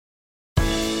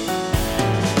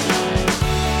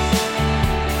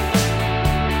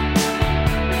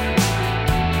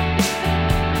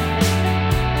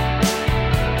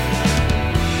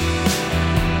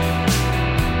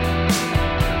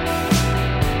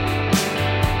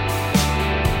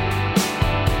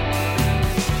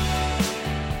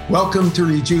Welcome to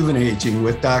Rejuvenating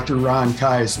with Dr. Ron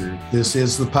Kaiser. This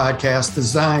is the podcast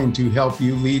designed to help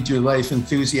you lead your life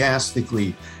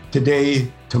enthusiastically today,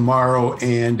 tomorrow,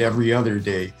 and every other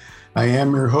day. I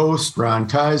am your host, Ron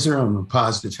Kaiser. I'm a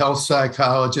positive health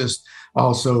psychologist,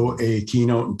 also a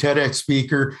keynote and TEDx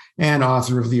speaker, and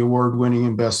author of the award-winning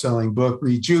and best-selling book,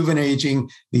 Rejuvenating: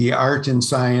 The Art and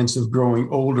Science of Growing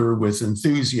Older with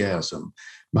Enthusiasm.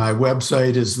 My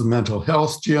website is the Mental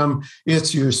Health Gym.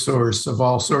 It's your source of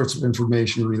all sorts of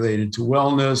information related to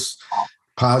wellness,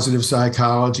 positive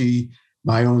psychology,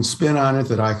 my own spin on it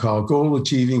that I call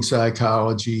goal-achieving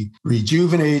psychology,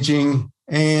 rejuvenating,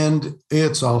 and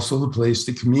it's also the place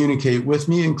to communicate with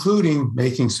me, including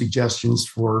making suggestions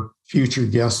for future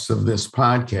guests of this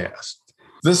podcast.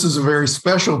 This is a very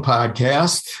special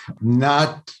podcast,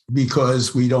 not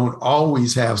because we don't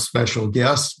always have special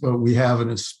guests, but we have an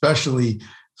especially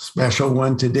special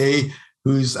one today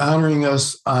who's honoring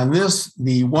us on this,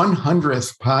 the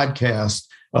 100th podcast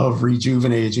of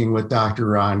Rejuvenating with Dr.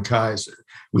 Ron Kaiser.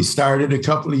 We started a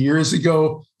couple of years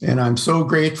ago, and I'm so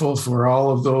grateful for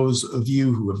all of those of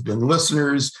you who have been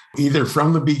listeners, either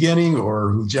from the beginning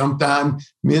or who jumped on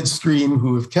midstream,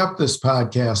 who have kept this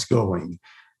podcast going.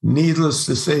 Needless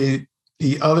to say,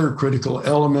 the other critical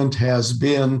element has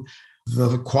been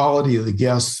the quality of the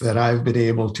guests that I've been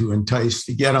able to entice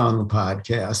to get on the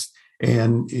podcast.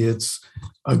 And it's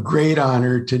a great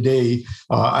honor today.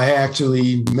 I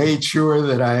actually made sure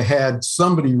that I had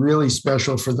somebody really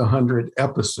special for the 100th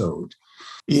episode.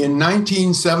 In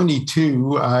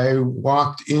 1972, I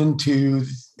walked into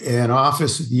an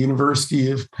office at the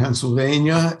University of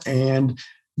Pennsylvania and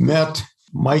met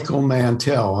Michael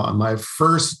Mantell on my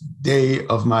first day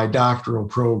of my doctoral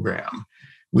program.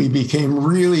 We became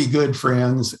really good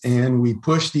friends and we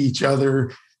pushed each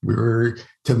other. We were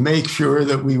to make sure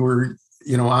that we were,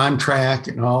 on track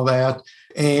and all that.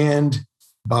 And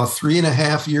about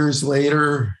 3.5 years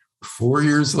later, 4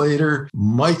 years later,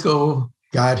 Michael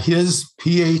got his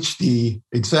PhD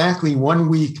exactly 1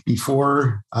 week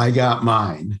before I got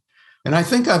mine. And I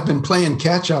think I've been playing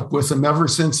catch up with him ever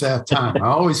since that time. I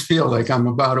always feel like I'm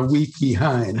about a week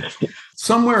behind.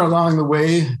 Somewhere along the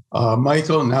way,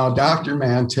 Michael, now Dr.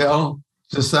 Mantell,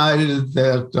 decided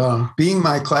that being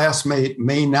my classmate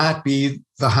may not be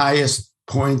the highest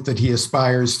point that he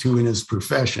aspires to in his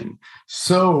profession.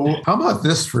 So how about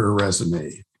this for a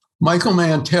resume? Michael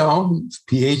Mantell,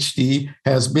 PhD,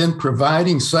 has been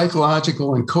providing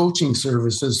psychological and coaching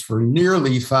services for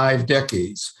nearly 5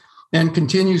 decades and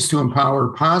continues to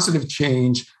empower positive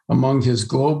change among his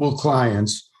global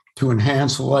clients to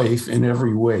enhance life in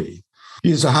every way.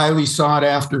 He is a highly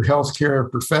sought-after healthcare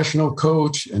professional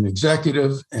coach, an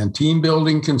executive and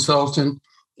team-building consultant,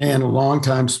 and a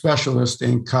longtime specialist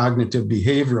in cognitive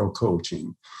behavioral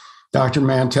coaching. Dr.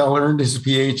 Mantell earned his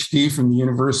PhD from the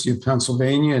University of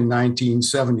Pennsylvania in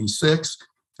 1976.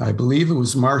 I believe it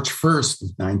was March 1st of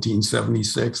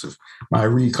 1976, if my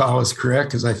recall is correct,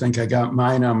 because I think I got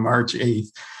mine on March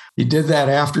 8th. He did that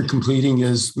after completing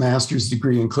his master's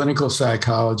degree in clinical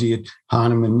psychology at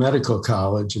Hahnemann Medical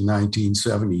College in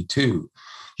 1972.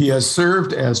 He has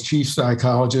served as chief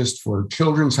psychologist for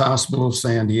Children's Hospital of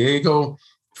San Diego,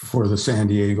 for the San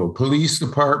Diego Police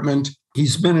Department.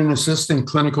 He's been an assistant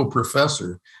clinical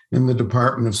professor in the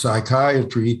Department of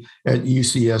Psychiatry at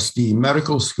UCSD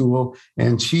Medical School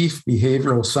and chief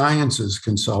behavioral sciences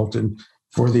consultant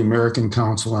for the American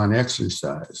Council on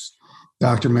Exercise.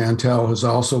 Dr. Mantell has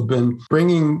also been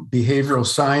bringing behavioral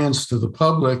science to the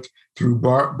public through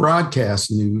broadcast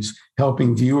news,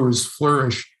 helping viewers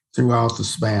flourish throughout the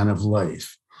span of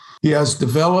life. He has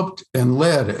developed and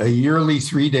led a yearly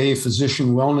 3-day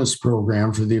physician wellness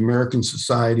program for the American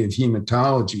Society of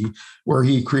Hematology, where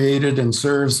he created and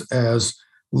serves as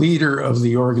leader of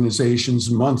the organization's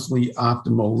monthly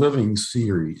Optimal Living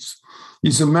series.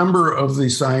 He's a member of the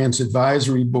Science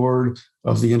Advisory Board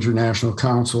of the International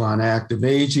Council on Active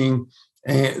Aging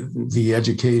and the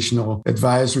Educational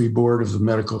Advisory Board of the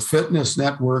Medical Fitness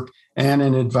Network and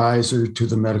an advisor to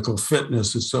the Medical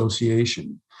Fitness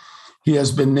Association. He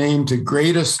has been named to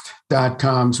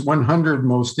Greatist.com's 100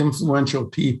 Most Influential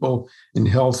People in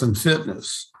Health and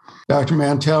Fitness. Dr.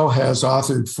 Mantell has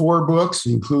authored 4 books,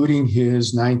 including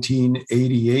his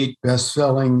 1988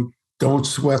 best-selling Don't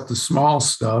Sweat the Small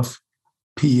Stuff,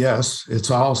 P.S.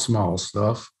 It's All Small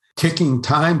Stuff, Ticking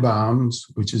Time Bombs,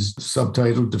 which is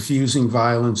subtitled Diffusing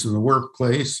Violence in the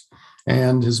Workplace,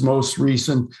 and his most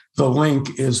recent, The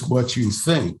Link is What You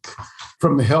Think.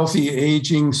 From the Healthy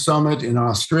Aging Summit in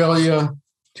Australia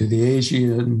to the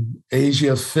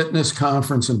Asia Fitness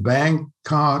Conference in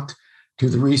Bangkok to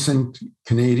the recent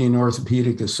Canadian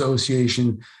Orthopedic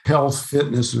Association Health,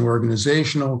 Fitness, and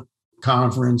Organizational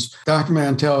conference. Dr.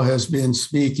 Mantell has been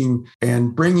speaking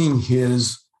and bringing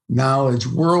his knowledge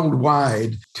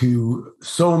worldwide to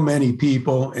so many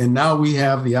people. And now we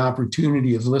have the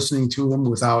opportunity of listening to him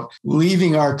without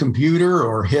leaving our computer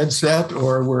or headset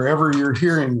or wherever you're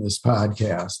hearing this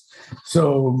podcast.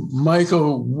 So,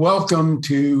 Michael, welcome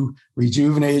to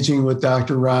Rejuvenating with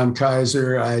Dr. Ron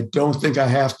Kaiser. I don't think I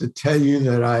have to tell you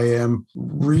that I am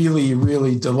really,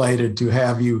 really delighted to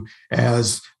have you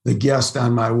as the guest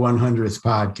on my 100th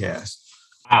podcast.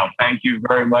 Wow, thank you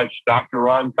very much, Dr.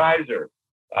 Ron Kaiser.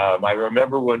 I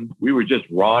remember when we were just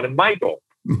Ron and Michael,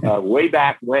 way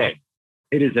back when.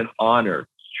 It is an honor,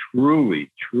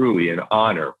 truly, truly an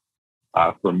honor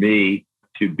for me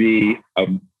to be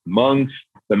amongst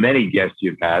the many guests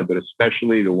you've had, but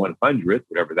especially the 100th,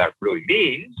 whatever that really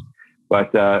means.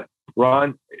 But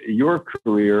Ron, your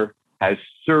career has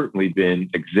certainly been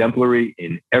exemplary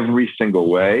in every single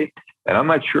way. And I'm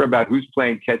not sure about who's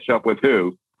playing catch up with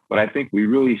who, but I think we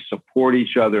really support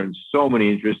each other in so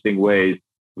many interesting ways.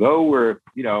 Though we're,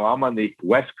 I'm on the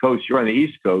West Coast, you're on the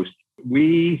East Coast,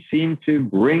 we seem to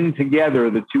bring together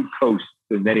the two coasts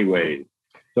in many ways.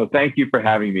 So thank you for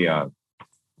having me on.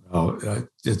 Well,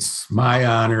 it's my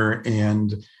honor.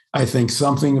 And I think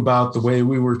something about the way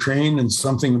we were trained and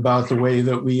something about the way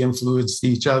that we influenced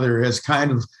each other has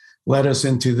kind of led us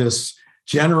into this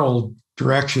general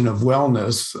direction of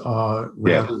wellness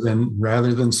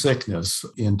rather than sickness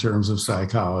in terms of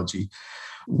psychology.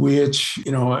 Which,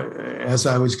 as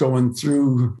I was going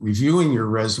through reviewing your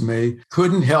resume,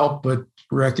 couldn't help but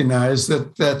recognize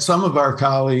that some of our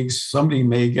colleagues, somebody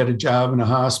may get a job in a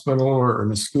hospital or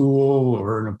in a school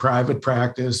or in a private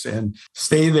practice and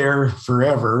stay there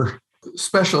forever,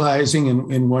 specializing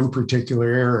in one particular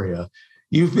area.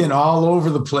 You've been all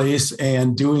over the place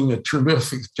and doing a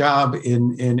terrific job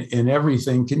in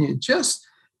everything. Can you just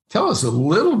tell us a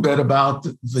little bit about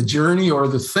the journey or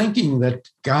the thinking that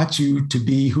got you to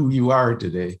be who you are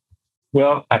today?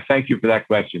 Well, I thank you for that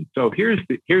question. So here's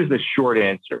the short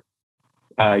answer.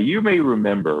 You may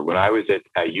remember when I was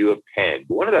at U of Penn,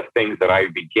 one of the things that I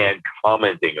began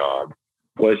commenting on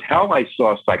was how I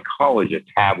saw psychologists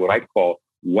have what I call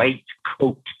white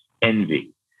coat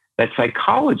envy. That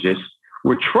psychologists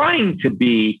were trying to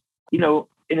be, in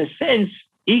a sense,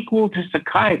 equal to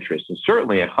psychiatrists. And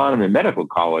certainly at Hahnemann Medical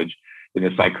College in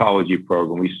the psychology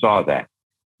program, we saw that.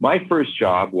 My first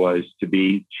job was to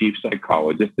be chief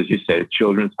psychologist, as you said, at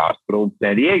Children's Hospital in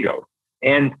San Diego.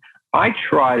 And I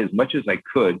tried as much as I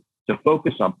could to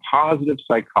focus on positive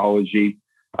psychology.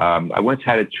 I once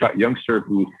had a youngster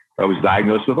who was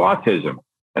diagnosed with autism.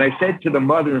 And I said to the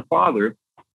mother and father,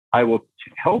 I will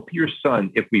help your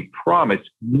son if we promise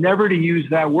never to use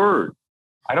that word.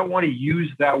 I don't want to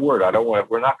use that word.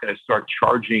 We're not going to start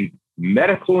charging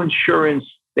medical insurance.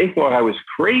 They thought I was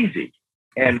crazy.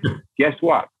 And guess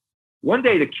what? One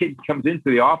day the kid comes into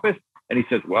the office and he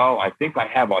says, well, I think I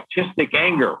have autistic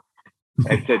anger.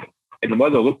 I said, and the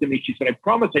mother looked at me. She said, I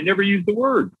promise I never used the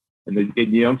word. And the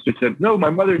youngster said, no, my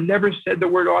mother never said the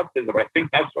word autism. I think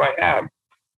that's what I have.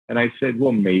 And I said,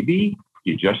 well, maybe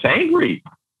you're just angry.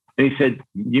 And he said,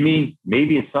 you mean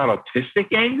maybe it's not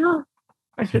autistic anger?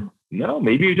 I said, no,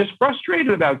 maybe you're just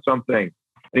frustrated about something.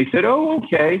 And he said, oh,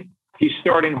 okay. He's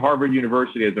starting Harvard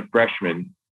University as a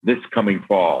freshman this coming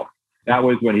fall. That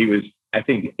was when he was, I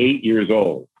think, 8 years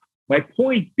old. My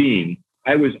point being,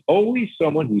 I was always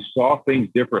someone who saw things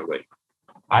differently.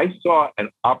 I saw an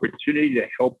opportunity to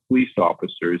help police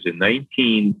officers in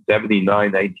 1979,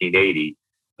 1980,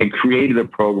 and created a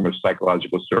program of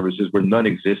psychological services where none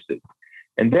existed.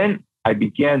 And then I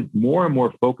began more and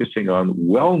more focusing on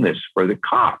wellness for the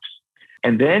cops.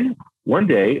 And then one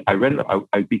day I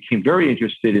became very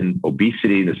interested in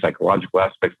obesity and the psychological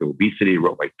aspects of obesity. I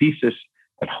wrote my thesis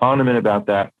at Hahnemann about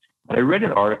that. And I read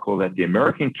an article that the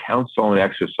American Council on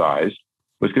Exercise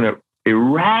was going to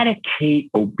eradicate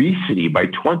obesity by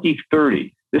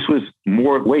 2030. This was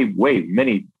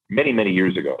many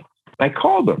years ago. And I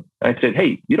called them and I said,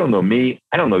 hey, you don't know me.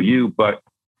 I don't know you, but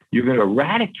you're going to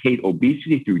eradicate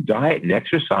obesity through diet and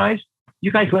exercise.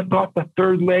 You guys left off the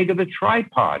third leg of the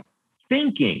tripod,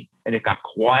 thinking. And it got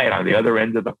quiet on the other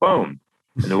end of the phone.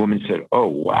 And the woman said, oh,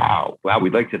 wow,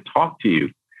 we'd like to talk to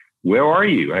you. Where are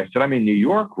you? And I said, I'm in New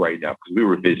York right now because we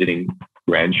were visiting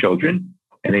grandchildren.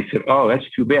 And they said, oh, that's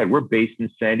too bad. We're based in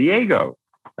San Diego.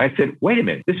 I said, wait a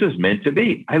minute, this was meant to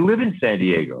be. I live in San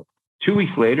Diego. 2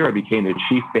 weeks later, I became the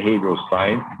chief behavioral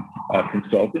science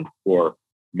consultant for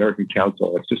American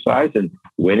Council on Exercise and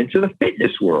went into the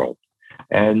fitness world.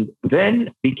 And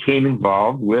then became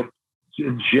involved with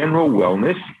general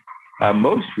wellness,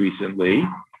 most recently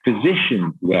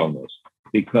physician wellness,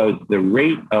 because the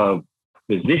rate of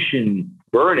physician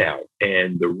burnout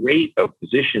and the rate of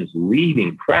physicians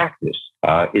leaving practice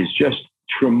is just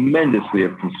tremendously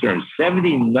of concern.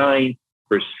 79%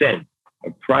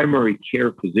 of primary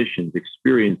care physicians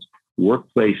experience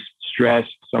workplace stress,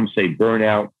 some say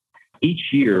burnout.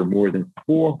 Each year, more than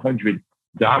 400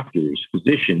 doctors,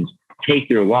 physicians take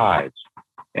their lives.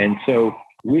 And so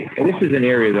this is an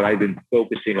area that I've been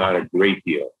focusing on a great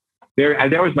deal.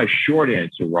 That was my short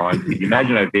answer, Ron. Can you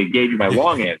imagine if they gave you my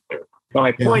long answer? But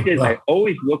my point is, I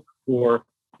always look for,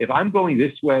 if I'm going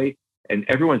this way and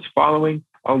everyone's following,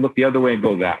 I'll look the other way and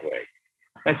go that way.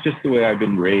 That's just the way I've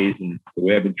been raised and the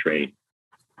way I've been trained.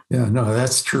 Yeah, no,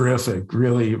 that's terrific.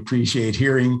 Really appreciate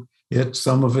hearing it,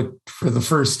 some of it for the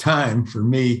first time for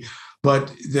me. But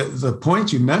the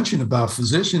point you mentioned about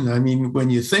physicians, I mean, when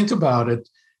you think about it,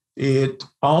 it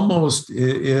almost,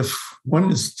 if one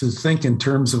is to think in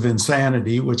terms of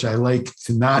insanity, which I like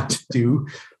to not do,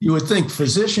 you would think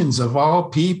physicians of all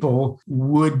people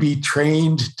would be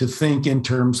trained to think in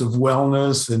terms of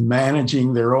wellness and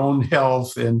managing their own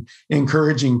health and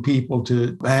encouraging people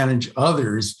to manage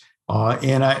others.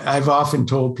 And I've often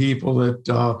told people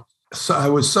that so I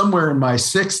was somewhere in my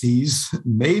 60s,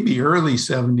 maybe early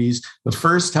 70s, the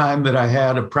first time that I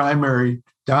had a primary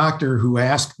doctor who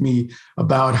asked me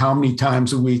about how many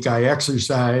times a week I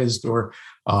exercised or,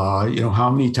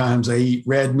 how many times I eat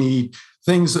red meat,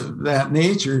 things of that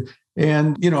nature.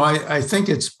 And, I think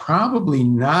it's probably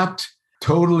not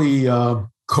totally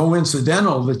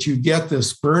coincidental that you get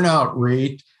this burnout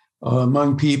rate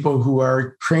among people who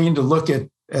are trained to look at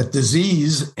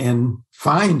disease and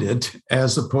find it,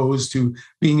 as opposed to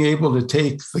being able to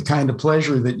take the kind of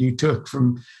pleasure that you took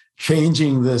from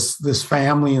changing this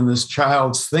family and this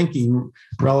child's thinking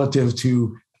relative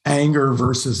to anger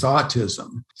versus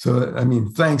autism. So, I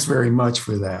mean, thanks very much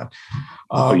for that.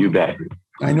 You bet.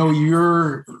 I know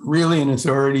you're really an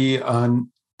authority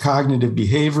on cognitive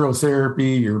behavioral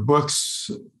therapy. Your books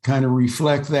kind of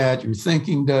reflect that. Your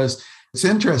thinking does. It's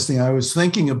interesting. I was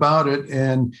thinking about it,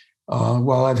 and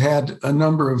while I've had a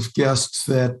number of guests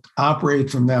that operate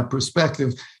from that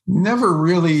perspective, never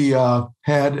really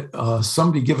had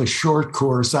somebody give a short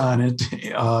course on it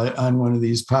on one of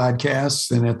these podcasts.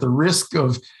 And at the risk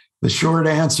of the short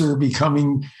answer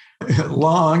becoming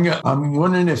long, I'm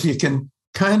wondering if you can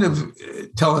kind of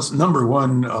tell us, number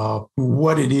one,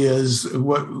 what it is,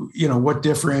 what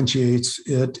differentiates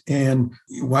it, and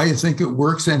why you think it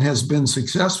works and has been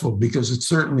successful, because it's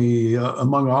certainly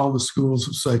among all the schools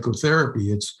of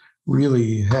psychotherapy, it's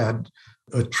really had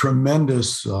a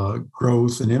tremendous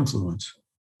growth and influence.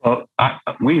 Well,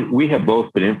 we have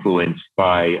both been influenced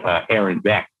by Aaron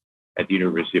Beck at the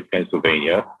University of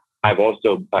Pennsylvania. I've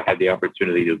also had the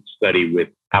opportunity to study with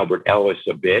Albert Ellis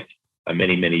a bit,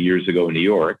 many, many years ago in New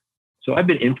York. So I've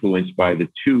been influenced by the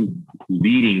two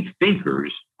leading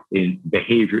thinkers in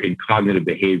cognitive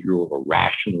behavioral or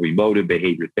rational emotive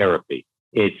behavior therapy.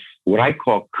 It's what I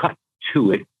call cut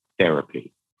to it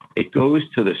therapy. It goes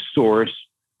to the source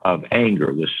of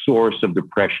anger, the source of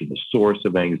depression, the source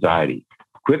of anxiety.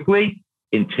 Quickly,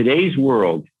 in today's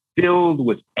world, filled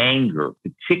with anger,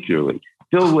 particularly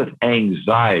filled with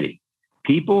anxiety,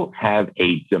 people have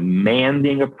a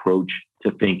demanding approach to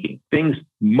thinking. Things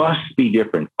must be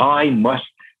different. I must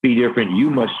be different. You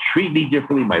must treat me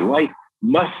differently. My life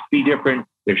must be different.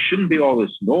 There shouldn't be all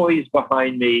this noise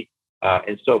behind me,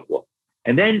 and so forth.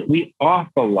 And then we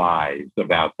awfulize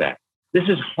about that. This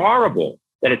is horrible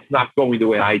that it's not going the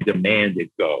way I demand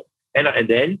it go. And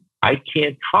then I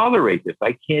can't tolerate this.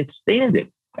 I can't stand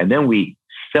it. And then we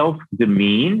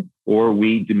self-demean or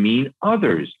we demean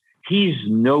others. He's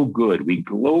no good. We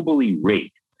globally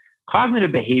rate.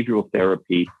 Cognitive behavioral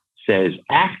therapy says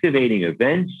activating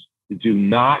events do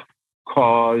not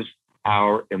cause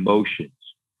our emotions.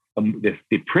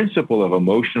 The principle of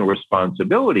emotional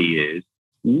responsibility is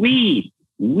we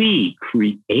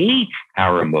create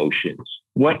our emotions,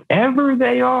 whatever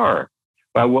they are,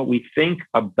 by what we think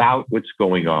about what's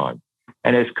going on.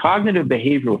 And as cognitive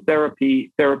behavioral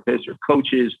therapy therapists or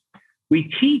coaches, we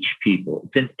teach people.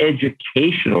 It's an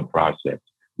educational process,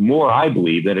 more, I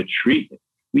believe, than a treatment.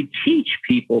 We teach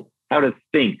people how to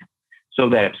think so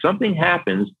that if something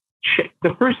happens,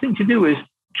 the first thing to do is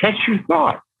catch your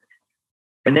thought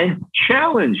and then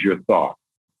challenge your thought.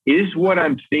 Is what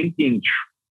I'm thinking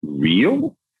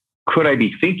real? Could I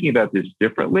be thinking about this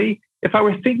differently? If I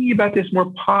were thinking about this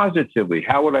more positively,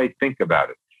 how would I think about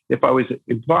it? If I was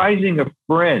advising a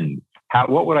friend,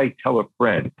 what would I tell a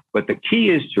friend? But the key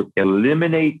is to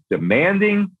eliminate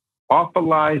demanding,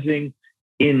 awfulizing,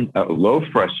 in a low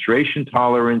frustration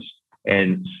tolerance,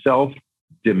 and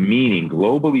self-demeaning,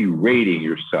 globally rating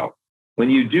yourself. When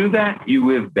you do that, you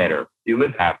live better, you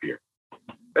live happier.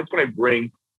 That's what I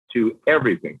bring to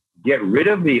everything. Get rid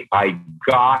of the I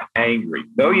got angry.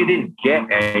 No, you didn't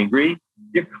get angry.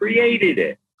 You created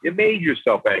it. You made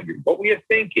yourself angry. What were you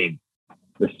thinking?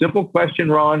 The simple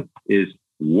question, Ron, is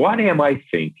what am I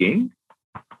thinking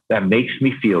that makes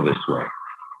me feel this way?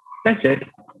 That's it.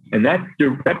 And that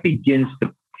begins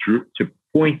to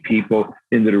point people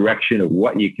in the direction of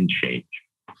what you can change.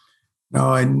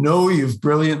 Now, I know you've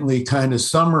brilliantly kind of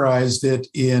summarized it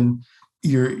in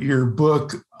your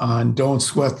book on Don't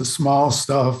Sweat the Small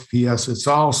Stuff. Yes, it's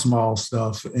all small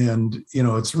stuff. And,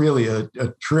 it's really a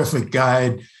terrific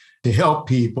guide to help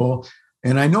people.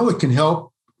 And I know it can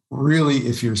help really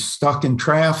if you're stuck in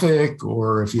traffic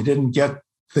or if you didn't get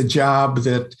the job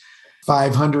that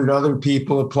 500 other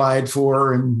people applied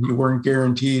for and you weren't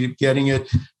guaranteed getting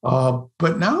it.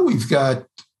 But now we've got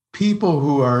people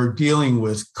who are dealing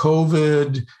with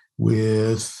COVID,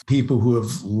 with people who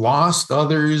have lost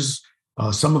others.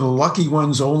 Some of the lucky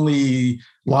ones only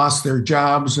lost their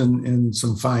jobs and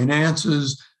some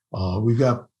finances. We've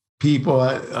got people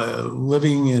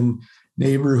living in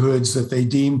neighborhoods that they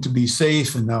deem to be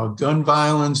safe, and now gun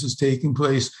violence is taking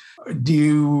place. Do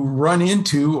you run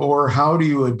into, or how do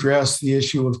you address the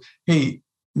issue of, hey,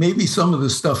 maybe some of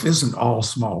this stuff isn't all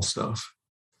small stuff?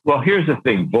 Well, here's the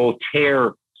thing.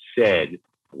 Voltaire said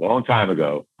a long time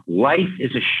ago, life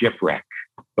is a shipwreck,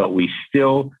 but we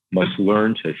still must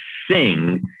learn to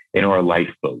sing in our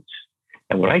lifeboats.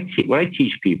 And what I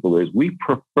teach people is we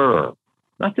prefer,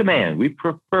 not demand, we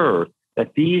prefer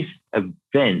that these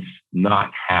events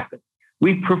not happen.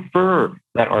 We prefer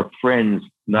that our friends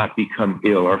not become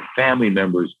ill, our family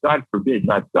members, God forbid,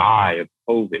 not die of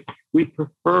COVID. We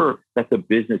prefer that the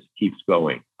business keeps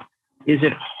going. Is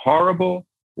it horrible,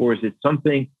 or is it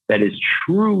something that is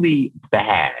truly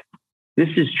bad? This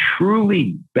is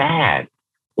truly bad.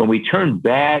 When we turn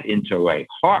bad into a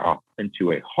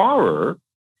horror,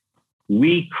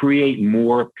 we create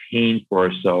more pain for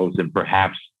ourselves than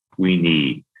perhaps we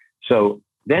need. So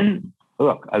then,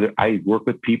 look, I work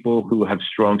with people who have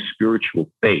strong spiritual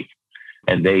faith,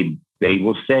 and they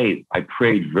will say, I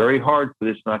prayed very hard for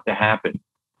this not to happen,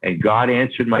 and God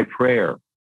answered my prayer,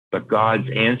 but God's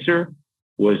answer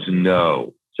was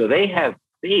no. So they have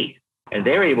faith, and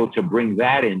they're able to bring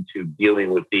that into dealing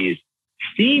with these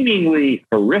seemingly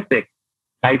horrific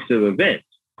types of events.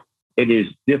 It is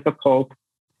difficult,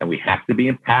 and we have to be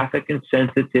empathic and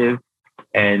sensitive,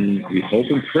 and we hope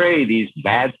and pray these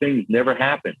bad things never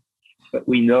happen. But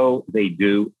we know they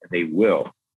do, and they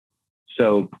will.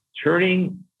 So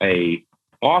turning a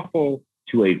awful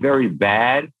to a very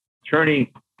bad, turning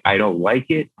I don't like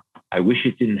it, I wish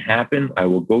it didn't happen, I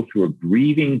will go through a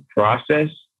grieving process,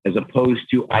 as opposed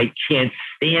to I can't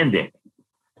stand it.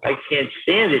 I can't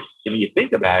stand it. And when you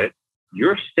think about it,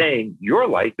 you're saying your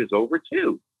life is over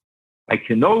too. I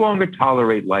can no longer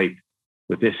tolerate life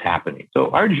with this happening. So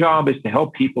our job is to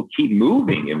help people keep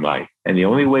moving in life. And the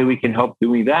only way we can help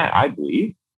doing that, I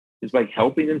believe, is by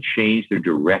helping them change their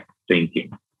direct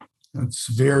thinking. That's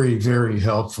very, very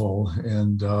helpful.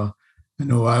 And I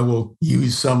know I will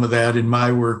use some of that in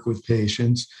my work with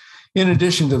patients. In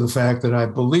addition to the fact that I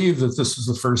believe that this is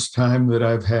the first time that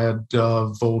I've had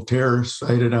Voltaire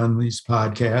cited on these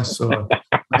podcasts. So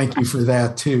thank you for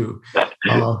that too.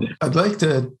 I'd like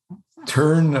to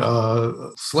turn a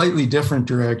slightly different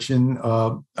direction.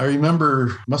 I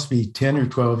remember, must be 10 or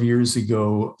 12 years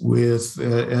ago with,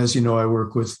 as you know, I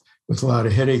work with a lot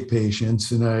of headache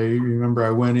patients. And I remember I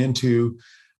went into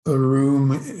a room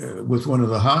with one of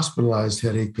the hospitalized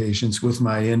headache patients with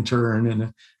my intern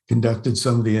and conducted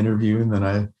some of the interview, and then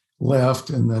I left.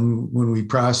 And then when we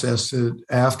processed it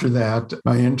after that,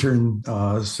 my intern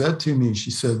said to me,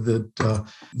 she said that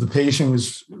the patient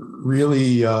was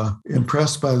really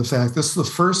impressed by the fact this is the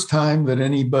first time that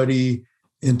anybody,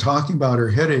 in talking about her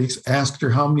headaches, asked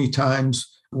her how many times,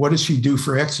 what does she do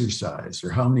for exercise,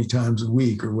 or how many times a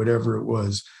week, or whatever it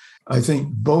was. I think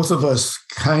both of us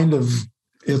kind of,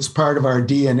 it's part of our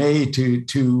DNA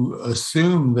to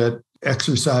assume that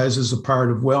exercise is a part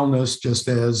of wellness, just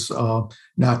as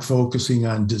not focusing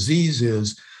on disease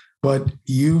is. But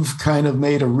you've kind of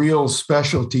made a real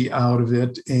specialty out of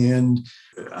it. And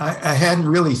I hadn't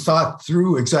really thought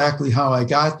through exactly how I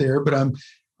got there, but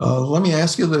let me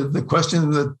ask you the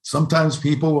question that sometimes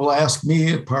people will ask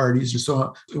me at parties or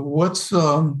so. What's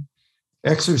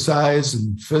exercise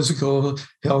and physical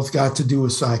health got to do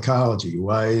with psychology?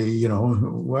 Why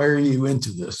are you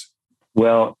into this?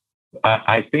 Well,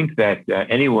 I think that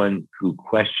anyone who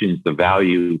questions the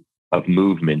value of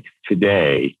movement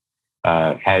today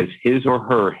has his or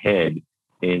her head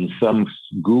in some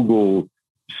Google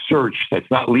search that's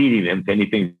not leading them to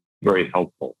anything very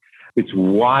helpful. It's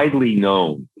widely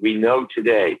known. We know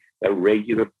today that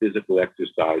regular physical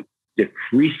exercise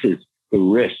decreases the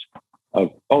risk of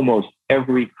almost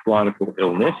every chronic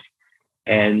illness.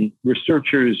 And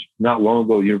researchers not long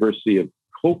ago, University of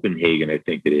Copenhagen, I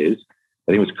think it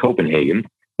was Copenhagen,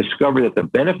 discovered that the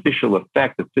beneficial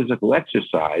effect of physical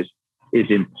exercise is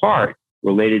in part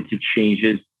related to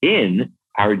changes in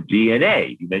our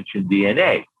DNA. You mentioned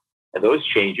DNA. And those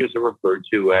changes are referred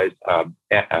to as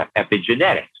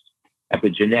epigenetics.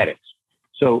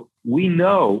 So we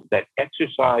know that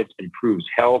exercise improves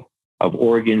health of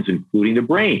organs, including the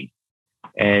brain.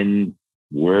 And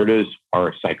where does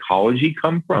our psychology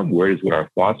come from? Where does our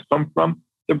thoughts come from?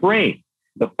 The brain.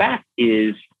 The fact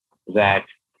is that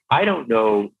I don't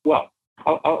know. Well,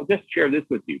 I'll just share this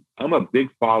with you. I'm a big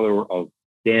follower of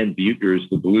Dan Buettner's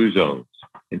The Blue Zones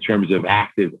in terms of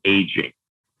active aging.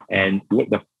 And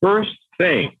the first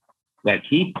thing that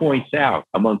he points out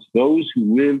amongst those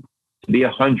who live to be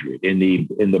 100 in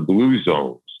the blue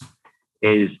zones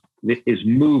is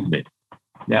movement.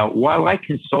 Now, while I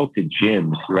consulted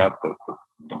gyms throughout the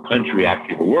country,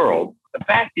 actually the world, the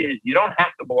fact is you don't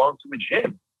have to belong to a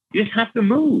gym. You just have to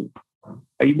move.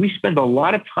 We spend a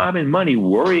lot of time and money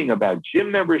worrying about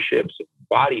gym memberships,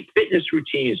 body fitness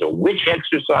routines, or which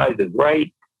exercise is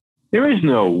right. There is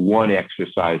no one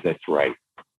exercise that's right.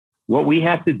 What we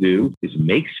have to do is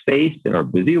make space in our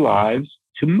busy lives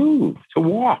to move, to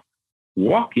walk.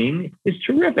 Walking is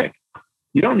terrific.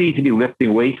 You don't need to be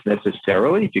lifting weights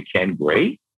necessarily. If you can,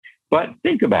 great. But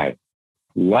think about it.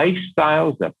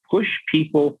 Lifestyles that push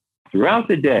people throughout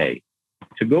the day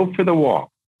to go for the walk,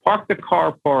 park the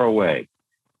car far away,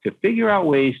 to figure out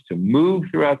ways to move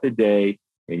throughout the day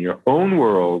in your own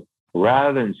world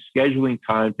rather than scheduling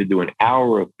time to do an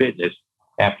hour of fitness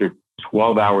after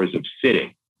 12 hours of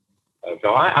sitting.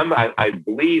 So I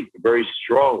believe very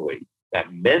strongly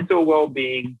that mental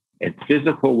well-being and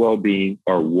physical well-being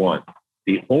are one.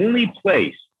 The only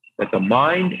place that the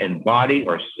mind and body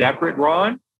are separate,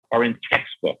 Ron, are in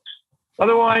textbooks.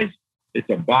 Otherwise, it's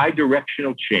a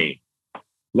bi-directional chain.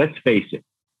 Let's face it.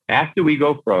 After we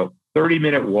go for a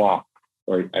 30-minute walk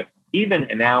or even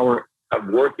an hour of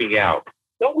working out,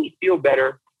 don't we feel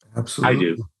better? Absolutely. I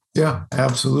do. Yeah,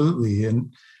 absolutely.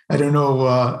 And I don't know,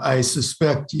 I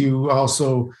suspect you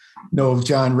also know of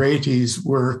John Ratey's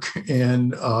work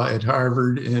at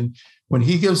Harvard. And when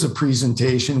he gives a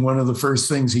presentation, one of the first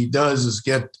things he does is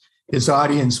get his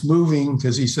audience moving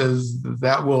because he says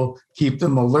that will keep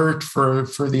them alert for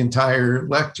the entire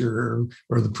lecture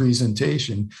or the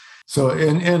presentation. So,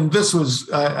 and this was,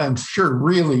 I'm sure,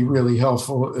 really, really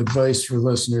helpful advice for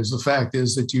listeners. The fact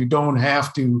is that you don't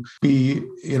have to be,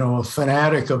 a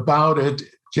fanatic about it,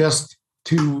 just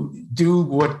to do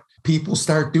what people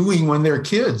start doing when they're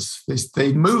kids.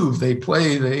 They move, they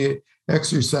play, they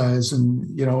exercise, and,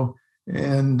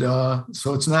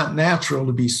 so it's not natural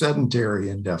to be sedentary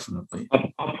indefinitely.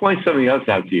 I'll point something else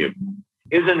out to you.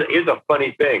 Here's a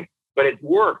funny thing, but it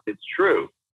works. It's true.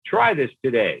 Try this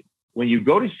today. When you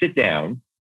go to sit down,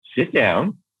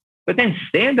 but then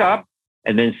stand up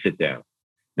and then sit down.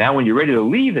 Now, when you're ready to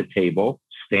leave the table,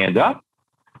 stand up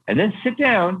and then sit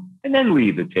down and then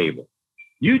leave the table.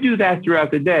 You do that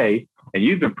throughout the day, and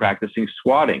you've been practicing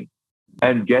squatting.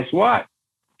 And guess what?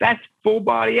 That's full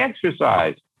body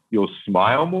exercise. You'll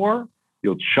smile more.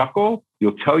 You'll chuckle.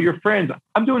 You'll tell your friends,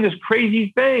 I'm doing this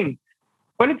crazy thing,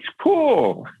 but it's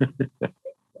cool.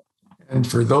 And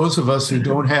for those of us who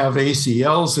don't have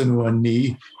ACLs in one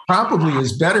knee, probably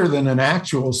is better than an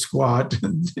actual squat,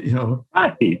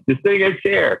 Right, just sitting in a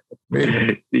chair.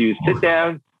 So you sit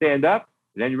down, stand up,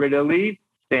 and then you're ready to leave,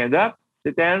 stand up,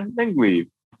 sit down, then leave.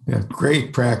 Yeah,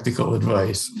 great practical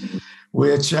advice,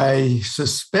 which I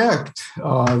suspect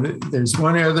there's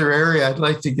one other area I'd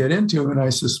like to get into, and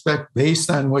I suspect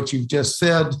based on what you've just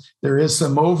said, there is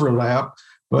some overlap.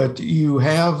 But you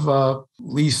have, at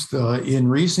least in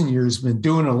recent years, been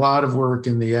doing a lot of work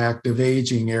in the active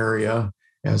aging area,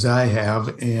 as I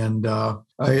have. And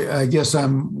I guess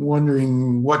I'm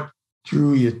wondering what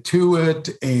drew you to it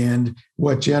and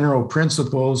what general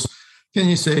principles can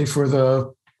you say for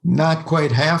the not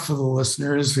quite half of the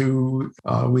listeners who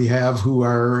we have who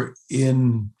are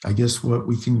in, I guess, what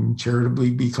we can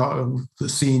charitably be called the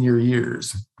senior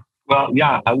years? Well,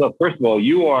 yeah, look, first of all,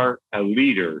 you are a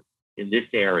leader in this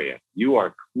area. You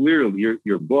are clearly,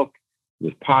 your book,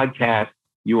 this podcast,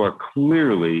 you are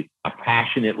clearly a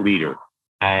passionate leader.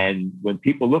 And when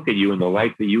people look at you and the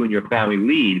life that you and your family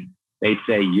lead, they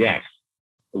say, yes.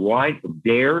 Why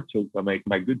dare to,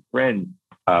 my good friend,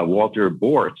 Walter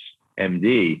Bortz,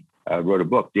 MD, wrote a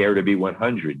book, Dare to be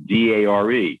 100,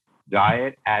 DARE,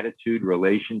 diet, attitude,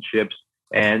 relationships,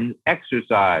 and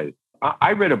exercise.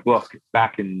 I read a book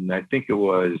back in, I think it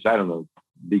was, I don't know,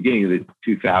 beginning of the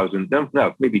 2000s,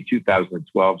 no, maybe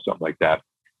 2012, something like that.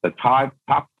 The top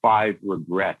 5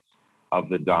 regrets of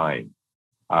the dying.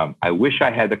 I wish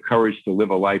I had the courage to live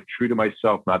a life true to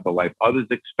myself, not the life others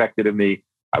expected of me.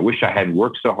 I wish I hadn't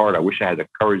worked so hard. I wish I had the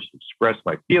courage to express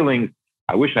my feelings.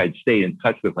 I wish I'd stayed in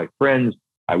touch with my friends.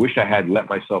 I wish I had let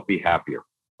myself be happier.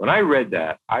 When I read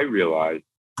that, I realized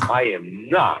I am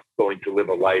not going to live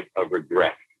a life of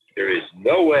regret. There is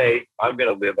no way I'm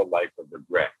going to live a life of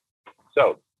regret.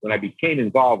 So when I became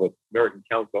involved with American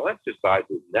Council on Exercise,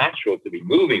 it was natural to be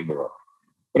moving more.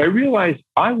 But I realized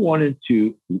I wanted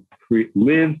to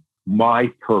live my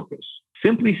purpose.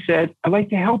 Simply said, I like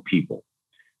to help people.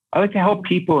 I like to help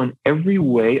people in every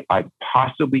way I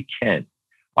possibly can.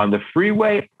 On the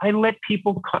freeway, I let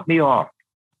people cut me off.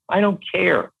 I don't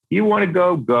care. You want to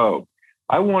go, go.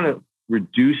 I want to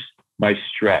reduce my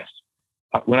stress.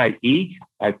 When I eat,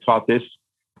 I've taught this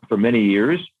for many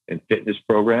years in fitness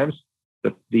programs,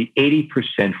 the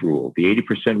 80% rule. The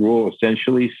 80% rule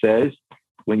essentially says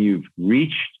when you've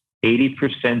reached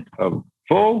 80% of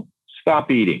full,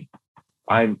 stop eating.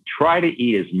 I try to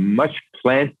eat as much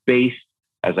plant-based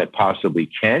as I possibly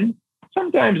can.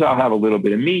 Sometimes I'll have a little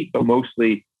bit of meat, but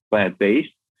mostly plant-based.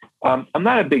 I'm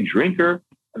not a big drinker.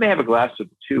 I may have a glass or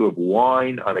 2 of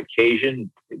wine on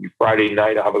occasion. Maybe Friday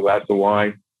night, I'll have a glass of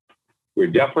wine. We're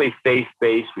definitely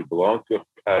faith-based. We belong to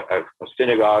a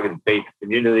synagogue and faith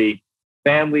community.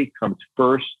 Family comes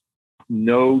first,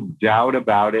 no doubt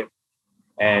about it.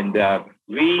 And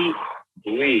we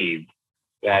believe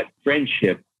that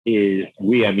friendship is,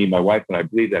 I mean my wife and I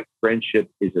believe that friendship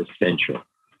is essential.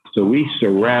 So we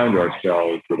surround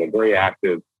ourselves with a very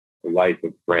active life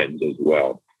of friends as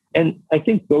well. And I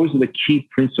think those are the key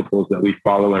principles that we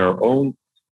follow in our own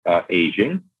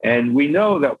aging. And we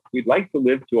know that we'd like to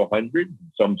live to 100,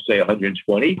 some say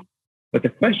 120. But the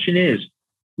question is,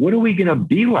 what are we going to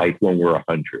be like when we're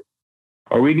 100?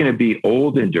 Are we going to be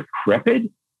old and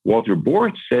decrepit? Walter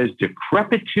Borch says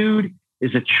decrepitude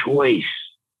is a choice.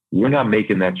 We're not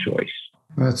making that choice.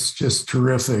 That's just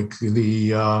terrific.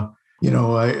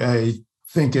 I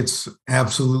think it's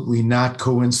absolutely not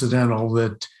coincidental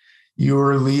that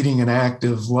you're leading an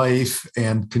active life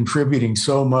and contributing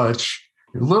so much.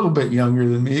 You're a little bit younger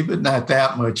than me, but not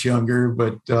that much younger.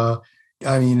 But you're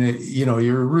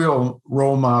a real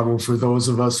role model for those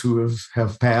of us who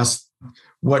have passed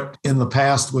what in the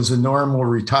past was a normal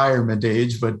retirement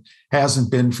age, but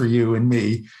hasn't been for you and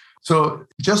me. So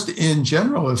just in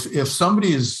general, if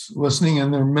somebody is listening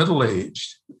and they're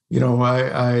middle-aged,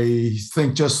 I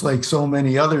think just like so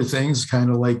many other things,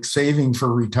 kind of like saving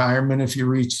for retirement, if you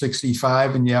reach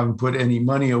 65 and you haven't put any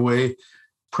money away,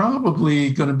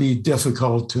 probably going to be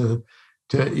difficult to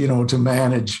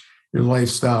manage your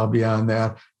lifestyle beyond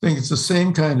that. I think it's the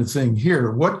same kind of thing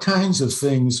here. What kinds of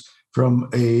things from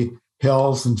a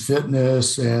health and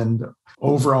fitness and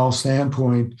overall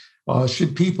standpoint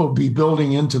should people be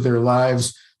building into their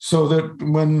lives so that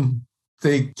when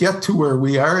they get to where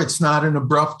we are, it's not an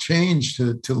abrupt change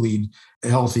to lead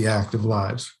healthy, active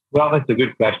lives? Well, that's a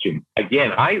good question.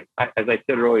 Again, as I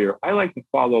said earlier, I like to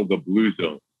follow the Blue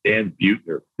Zone. Dan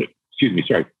Buettner,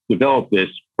 developed this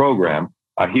program.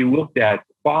 He looked at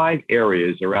 5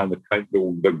 areas around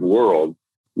the world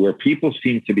where people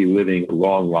seem to be living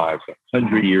long lives,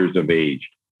 100 years of age.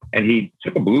 And he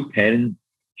took a blue pen,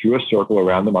 drew a circle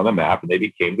around them on the map, and they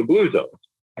became the blue zones.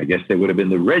 I guess they would have been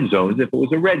the red zones if it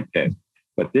was a red pen.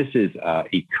 But this is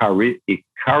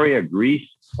Ikaria, Greece,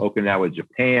 Okinawa,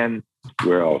 Japan.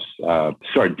 Where else?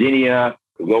 Sardinia,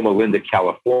 Loma Linda,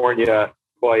 California,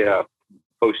 Coya,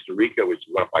 Costa Rica, which is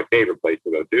one of my favorite places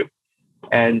to go to.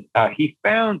 And he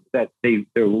found that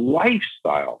their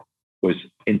lifestyle was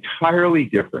entirely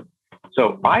different.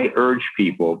 So I urge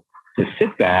people to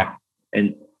sit back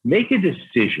and make a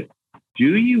decision.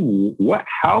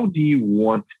 How do you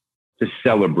want to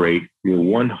celebrate your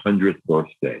 100th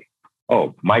birthday?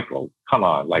 Oh, Michael, come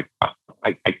on.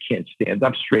 I can't stand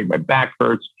up straight. My back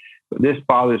hurts. This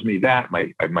bothers me, that,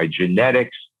 my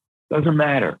genetics. Doesn't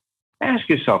matter. Ask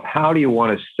yourself, how do you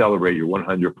want to celebrate your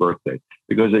 100th birthday?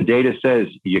 Because the data says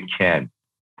you can.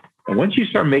 And once you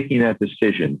start making that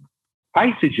decision,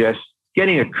 I suggest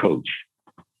getting a coach,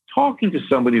 talking to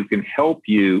somebody who can help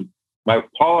you.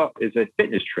 Paula is a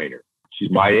fitness trainer. She's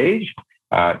my age,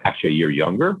 actually a year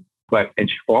younger,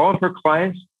 and all of her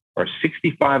clients are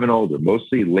 65 and older,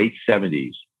 mostly late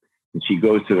 70s. And she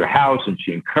goes to their house and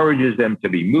she encourages them to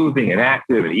be moving and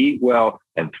active and eat well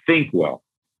and think well.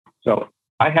 So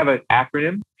I have an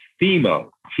acronym, THEAMO,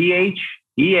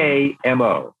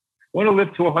 THEAMO. Want to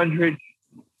live to 100,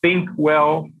 think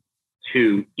well,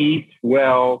 to eat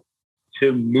well,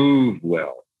 to move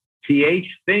well. TH,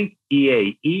 think,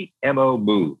 EA, eat, MO,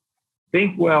 move.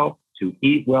 Think well, to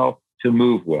eat well, to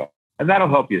move well. And that'll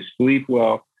help you sleep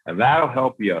well, and that'll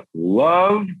help you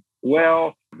love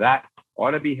well. That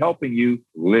ought to be helping you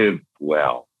live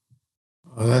well.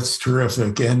 Oh, that's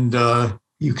terrific. And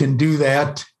you can do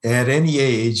that at any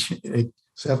age,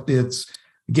 except it's,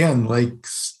 again, like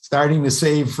starting to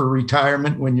save for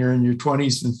retirement when you're in your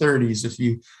 20s and 30s, if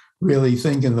you really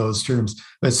think in those terms.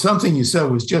 But something you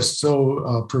said was just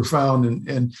so profound.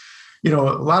 And, a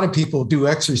lot of people do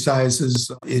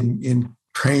exercises in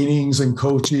trainings and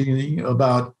coaching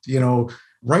about,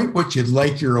 write what you'd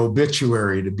like your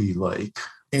obituary to be like.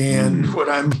 And what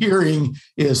I'm hearing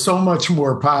is so much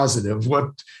more positive.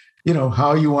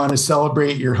 How you want to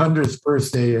celebrate your 100th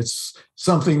birthday. It's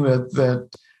something that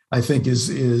I think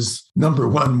is number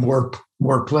one, more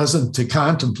pleasant to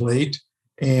contemplate.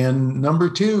 And number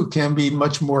two, can be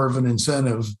much more of an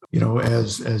incentive,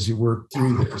 as you work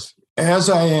through this. As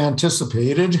I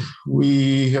anticipated,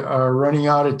 we are running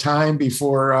out of time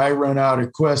before I run out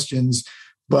of questions,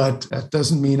 but that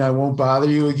doesn't mean I won't bother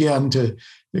you again to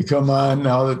come on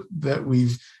now that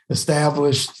we've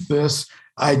established this.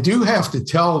 I do have to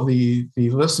tell the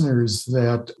listeners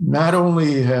that not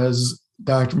only has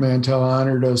Dr. Mantell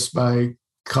honored us by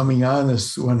coming on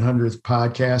this 100th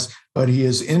podcast, but he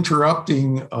is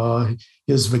interrupting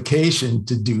his vacation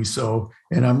to do so.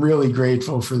 And I'm really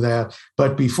grateful for that.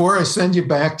 But before I send you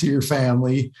back to your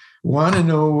family, want to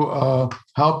know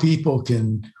how people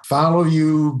can follow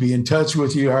you, be in touch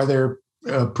with you. Are there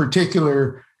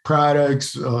particular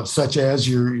products such as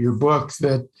your book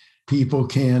that people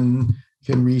can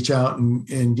reach out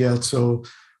and get? So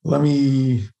let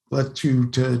me let you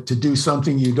to do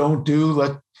something you don't do.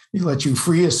 Let you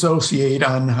free associate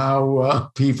on how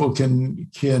people can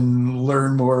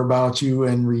learn more about you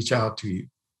and reach out to you.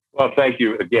 Well, thank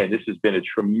you again. This has been a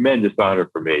tremendous honor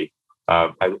for me.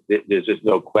 There's just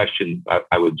no question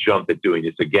I would jump at doing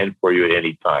this again for you at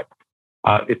any time.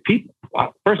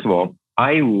 First of all,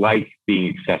 I like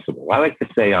being accessible. I like to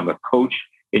say I'm a coach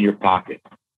in your pocket.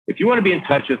 If you want to be in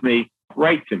touch with me,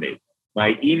 write to me.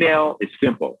 My email is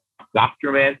simple: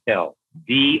 Dr. Mantell,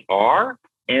 DrMantell,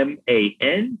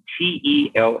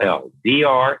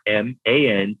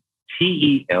 DrMantell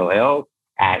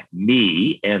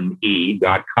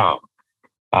 @me.com.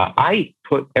 I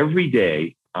put every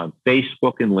day on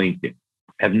Facebook and LinkedIn.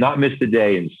 Have not missed a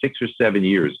day in 6 or 7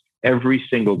 years, every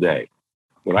single day.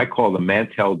 What I call the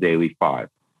Mantell Daily 5.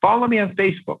 Follow me on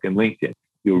Facebook and LinkedIn.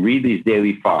 You'll read these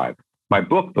Daily 5. My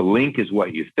book, The Link is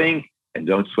What You Think, and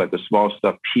Don't Sweat the Small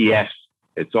Stuff. P.S.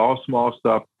 It's all small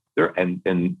stuff. They're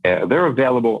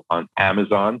available on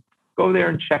Amazon. Go there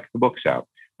and check the books out.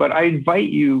 But I invite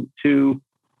you to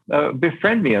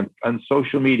befriend me on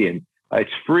social media.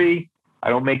 It's free. I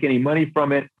don't make any money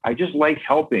from it. I just like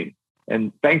helping.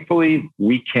 And thankfully,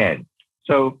 we can.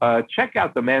 So check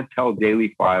out the Mantell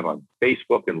Daily 5 on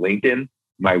Facebook and LinkedIn.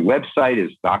 My website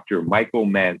is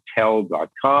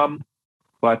drmichaelmantell.com.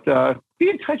 But be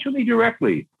in touch with me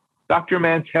directly. Dr.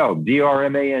 Mantell,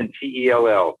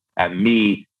 DrMantell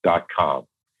 @me.com.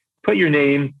 Put your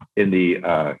name in the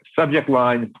subject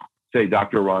line, say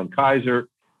Dr. Ron Kaiser,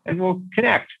 and we'll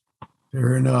connect.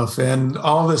 Fair enough. And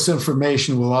all this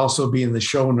information will also be in the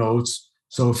show notes.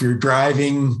 So if you're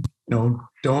driving,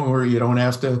 don't worry, you don't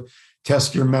have to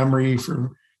test your memory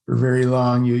for very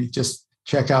long. You just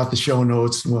check out the show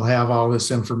notes and we'll have all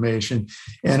this information.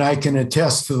 And I can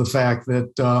attest to the fact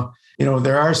that,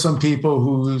 there are some people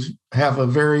who have a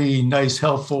very nice,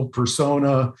 helpful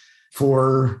persona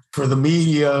for the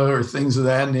media or things of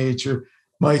that nature.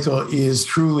 Michael is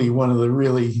truly one of the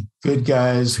really good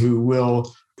guys who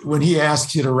will, when he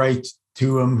asks you to write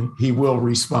to him, he will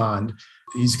respond.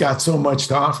 He's got so much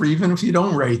to offer, even if you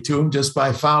don't write to him, just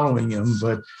by following him.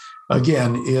 But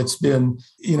again, it's been,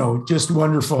 just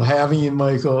wonderful having you,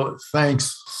 Michael.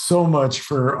 Thanks so much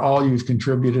for all you've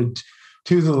contributed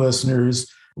to the listeners.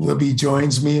 Libby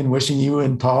joins me in wishing you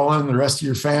and Paula and the rest of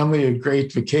your family a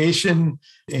great vacation.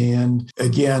 And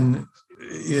again,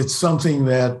 it's something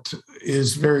that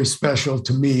is very special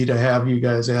to me to have you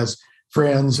guys as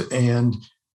friends and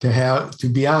to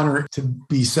be honored to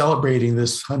be celebrating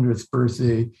this 100th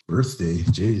birthday.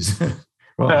 Geez.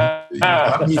 Well,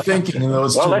 got me thinking in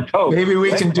those terms. Maybe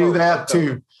we can do that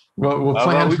too. We'll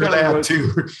plan for that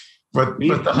too. But the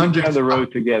 100th. We've been on the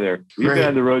road together. We've been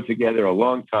on the road together a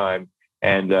long time.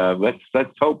 And let's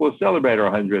hope we'll celebrate our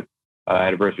 100th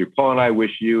anniversary. Paul and I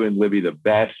wish you and Libby the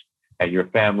best and your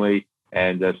family,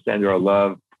 and send her our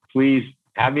love. Please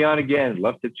have me on again.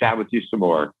 Love to chat with you some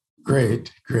more.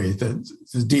 Great.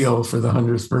 That's the deal for the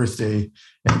 100th birthday.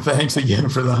 And thanks again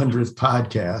for the 100th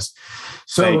podcast.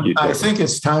 So I think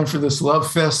it's time for this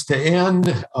love fest to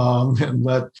end and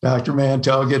let Dr.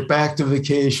 Mantell get back to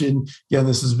vacation. Again,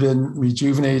 this has been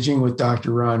Rejuvenating with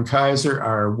Dr. Ron Kaiser,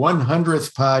 our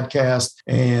 100th podcast.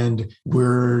 And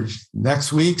we're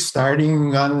next week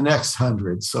starting on the next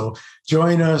 100. So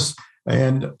join us.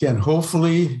 And again,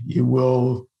 hopefully you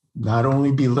will not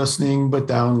only be listening, but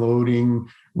downloading,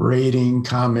 rating,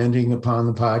 commenting upon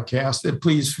the podcast. And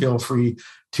please feel free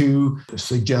to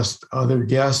suggest other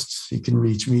guests. You can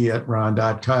reach me at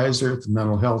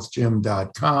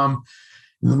ron.kaiser@thementalhealthgym.com.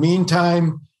 In the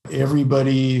meantime,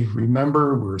 everybody,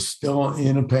 remember, we're still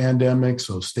in a pandemic,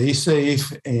 so stay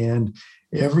safe, and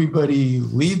everybody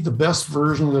lead the best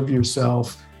version of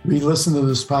yourself. Re-listen to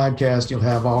this podcast. You'll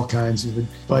have all kinds of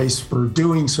advice for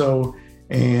doing so.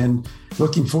 And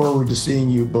looking forward to seeing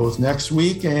you both next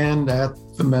week and at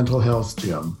the Mental Health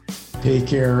Gym. Take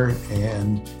care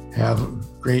and have a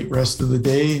great rest of the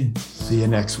day. See you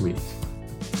next week.